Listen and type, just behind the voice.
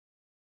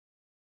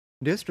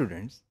Dear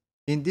students,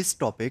 in this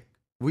topic,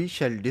 we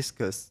shall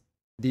discuss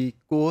the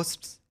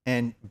costs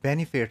and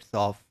benefits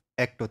of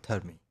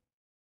ectothermy.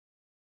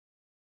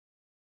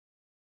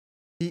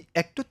 The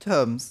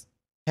ectotherms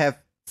have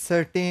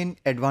certain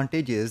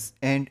advantages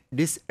and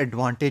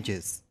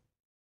disadvantages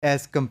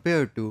as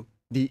compared to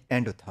the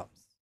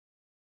endotherms.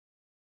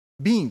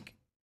 Being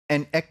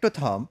an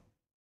ectotherm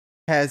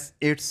has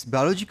its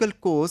biological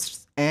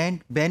costs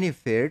and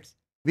benefits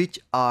which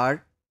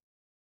are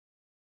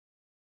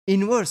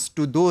inverse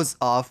to those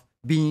of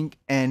being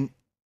an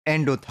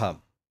endotherm.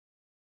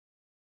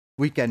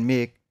 We can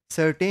make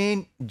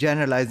certain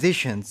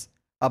generalizations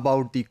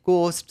about the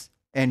costs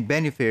and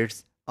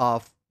benefits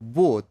of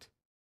both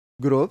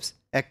groups,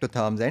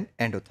 ectotherms and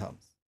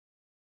endotherms.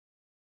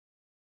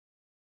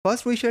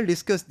 First, we shall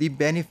discuss the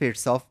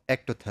benefits of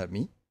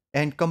ectothermy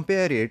and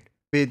compare it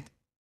with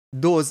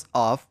those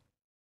of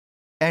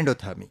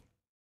endothermy.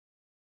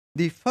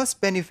 The first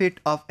benefit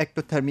of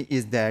ectothermy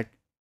is that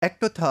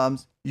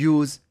ectotherms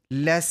use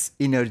less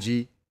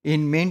energy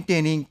in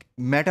maintaining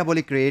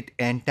metabolic rate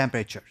and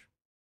temperature.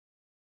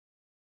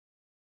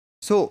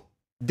 So,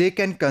 they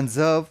can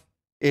conserve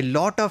a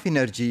lot of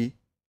energy,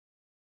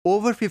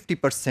 over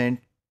 50%,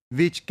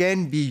 which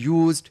can be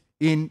used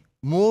in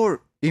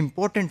more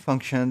important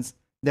functions,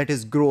 that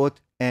is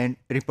growth and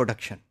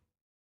reproduction.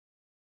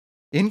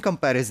 In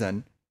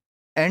comparison,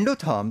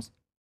 endotherms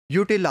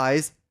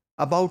utilize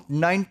about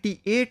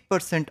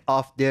 98%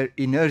 of their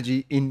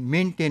energy in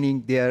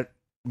maintaining their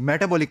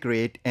metabolic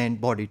rate and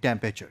body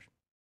temperature.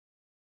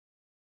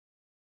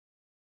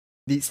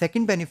 The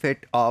second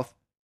benefit of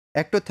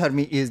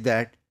ectothermy is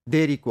that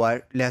they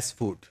require less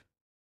food.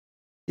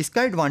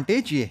 इसका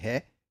advantage ये है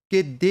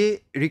कि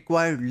they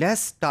require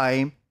less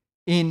time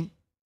in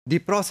the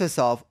process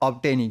of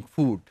obtaining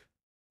food,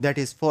 that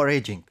is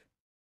foraging.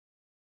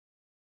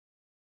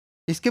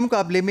 इसके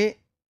मुकाबले में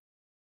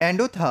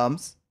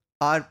endotherms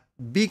are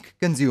big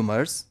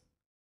consumers,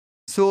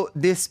 so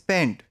they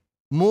spend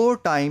more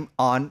time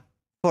on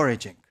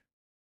foraging.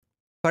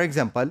 For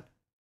example,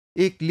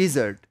 एक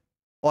lizard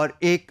और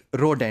एक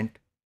rodent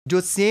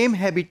जो सेम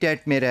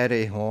हैबिटेट में रह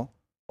रहे हों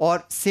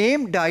और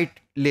सेम डाइट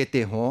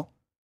लेते हों,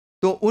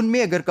 तो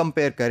उनमें अगर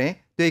कंपेयर करें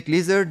तो एक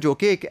लिजर्ड जो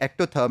कि एक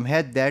एक्टोथर्म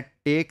है that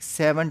take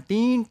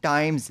 17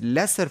 times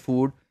laser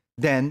food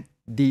then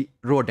the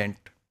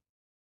rodent.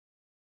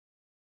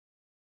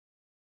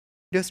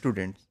 Dear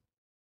students,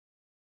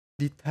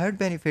 the third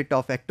benefit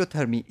of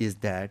ectothermy is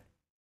that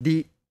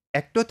the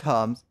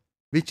ectotherms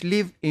which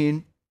live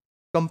in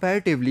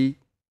comparatively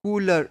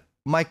cooler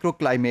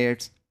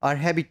microclimates or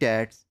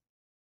habitats,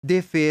 they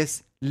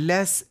face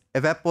less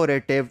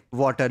evaporative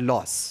water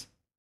loss.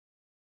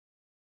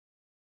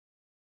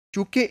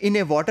 चूंकि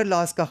इन्हें water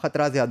loss का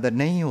खतरा ज़्यादा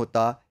नहीं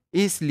होता,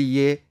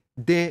 इसलिए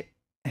they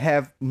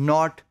have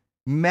not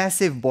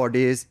massive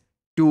bodies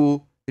to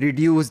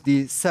reduce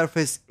the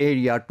surface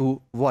area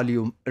to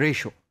volume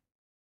ratio.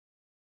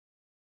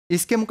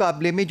 इसके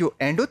मुकाबले में जो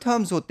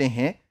एंडोथर्म्स होते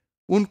हैं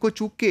उनको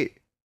चूंकि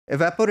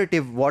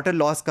एवेपोरेटिव वाटर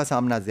लॉस का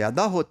सामना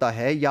ज़्यादा होता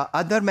है या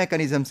अदर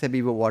मैकेनिज्म से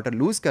भी वो वाटर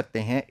लूज करते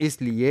हैं,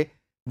 इसलिए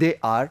they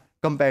are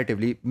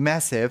comparatively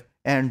massive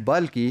and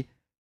bulky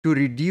to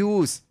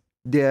reduce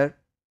there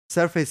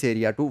surface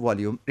area to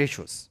volume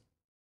ratios.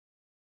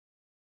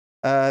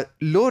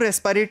 Low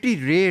respiratory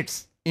rates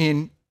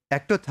in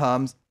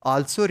ectotherms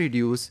also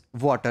reduce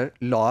water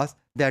loss,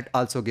 that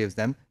also gives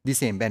them the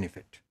same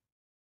benefit.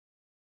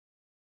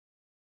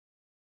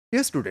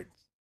 Dear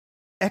students,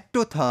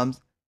 ectotherms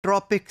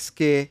tropics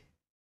के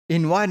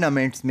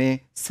environments में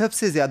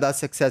सबसे ज़्यादा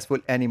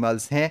successful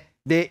animals हैं.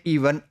 They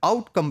even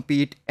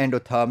outcompete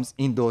endotherms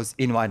in those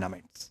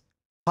environments.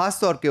 खास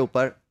तौर के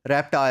ऊपर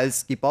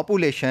reptiles की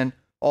population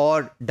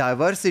और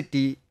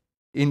diversity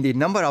in the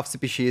number of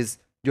species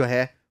जो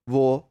है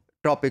वो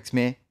ट्रॉपिक्स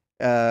में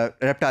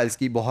रेप्टाइल्स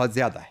की बहुत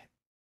ज़्यादा है.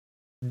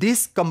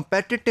 This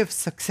competitive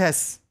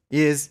success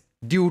is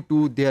due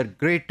to their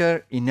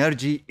greater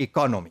energy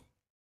economy.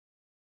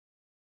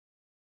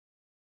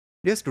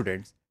 Dear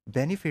students,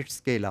 benefits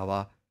के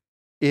अलावा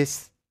इस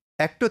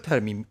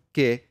एक्टोथर्मी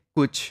के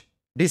कुछ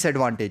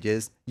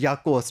डिसएडवांटेजेस या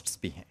कॉस्ट्स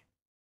भी हैं.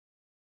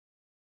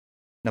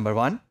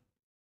 Number 1,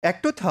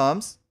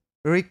 एक्टोथर्म्स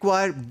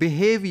require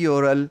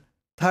behavioral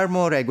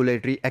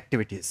thermoregulatory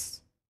activities.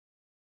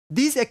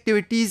 These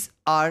activities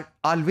are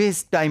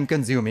always time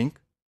consuming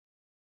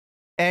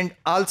and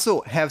also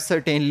have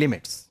certain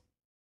limits.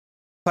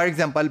 For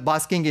example,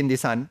 basking in the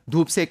sun,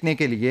 धूप सेकने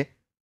के लिए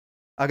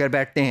अगर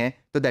बैठते हैं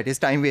तो that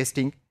is time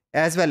wasting,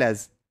 as well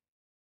as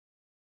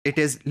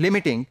it is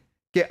limiting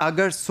कि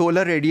अगर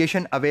solar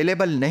radiation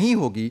available नहीं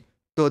होगी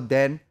तो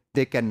then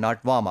they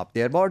cannot warm up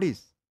their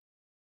bodies.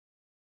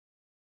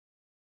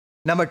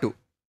 Number 2,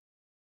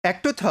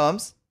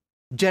 ectotherms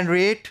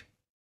generate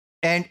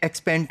and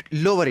expend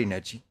lower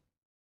energy.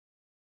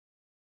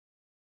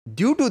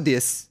 Due to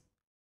this,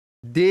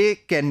 they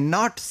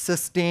cannot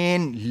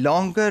sustain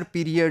longer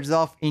periods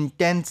of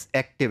intense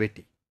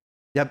activity.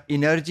 जब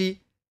energy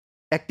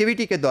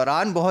activity के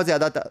दौरान बहुत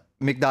ज़्यादा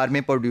मिकदार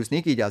में प्रोड्यूस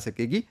नहीं की जा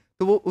सकेगी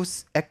तो वो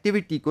उस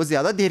एक्टिविटी को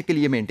ज़्यादा देर के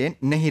लिए मेंटेन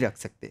नहीं रख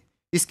सकते.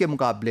 इसके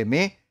मुकाबले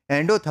में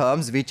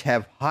endotherms which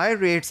have high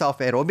rates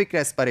of aerobic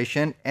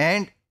respiration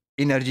and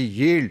energy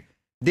yield,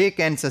 they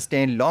can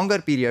sustain longer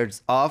periods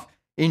of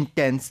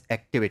intense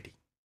activity.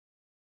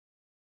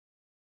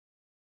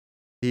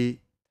 The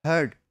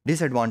third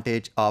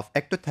disadvantage of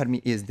ectothermy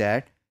is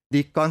that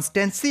the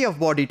constancy of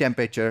body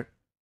temperature,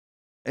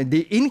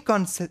 the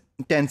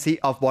inconsistency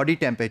of body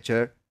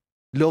temperature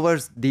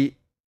lowers the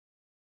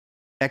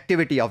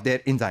activity of their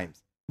enzymes.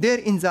 Their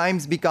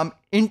enzymes become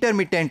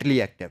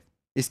intermittently active.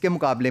 इसके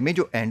मुकाबले में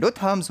जो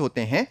endotherms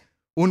होते हैं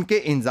उनके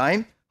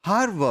enzyme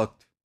हर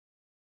वक्त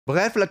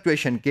बगैर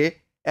fluctuation के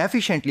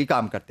एफिशिएंटली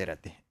काम करते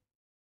रहते हैं।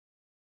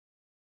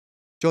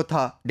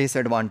 चौथा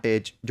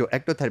डिसएडवांटेज जो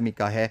एक्टोथर्मी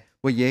का है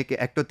वो ये कि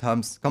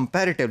एक्टोथर्म्स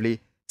कंपैरेटिवली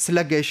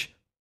स्लगिश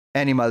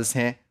एनिमल्स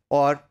हैं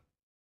और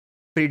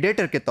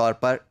प्रीडेटर के तौर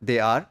पर they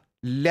are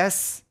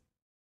less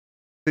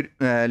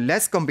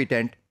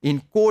competent in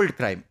cold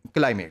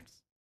climates.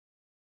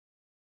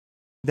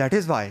 That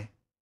is why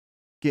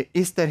कि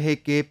इस तरह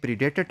के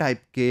प्रीडेटर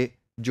टाइप के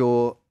जो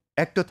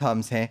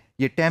एक्टोथर्म्स हैं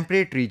ये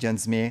टेम्परेट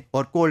रीजन्स में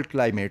और कोल्ड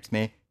क्लाइमेट्स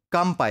में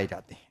कम पाए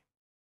जाते हैं।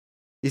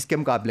 इसके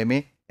मुकाबले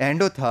में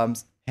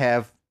endotherms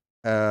have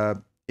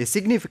a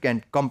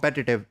significant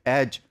competitive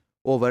as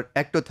over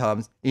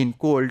एक्टोथर्म्स in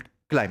cold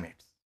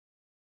climates.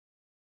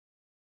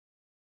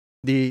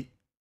 The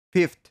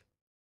fifth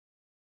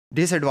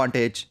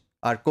disadvantage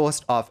or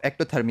cost of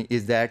ectothermy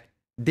is that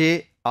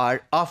they are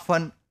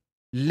often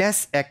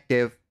less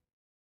active.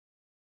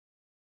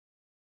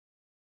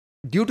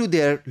 Due to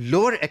their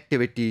lower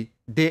activity,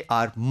 they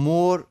are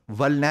more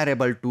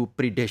vulnerable to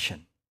predation.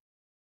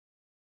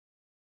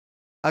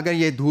 अगर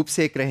ये धूप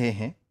सेक रहे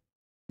हैं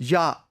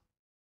या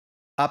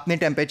अपने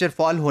temperature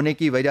fall होने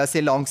की वजह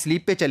से लॉन्ग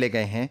स्लीप पे चले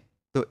गए हैं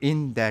तो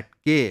in that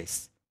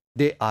case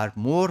they are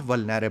more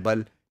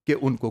vulnerable कि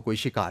उनको कोई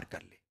शिकार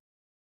कर ले।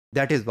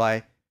 That is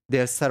why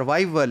their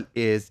survival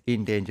is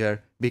in danger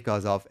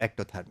because of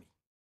ectothermy.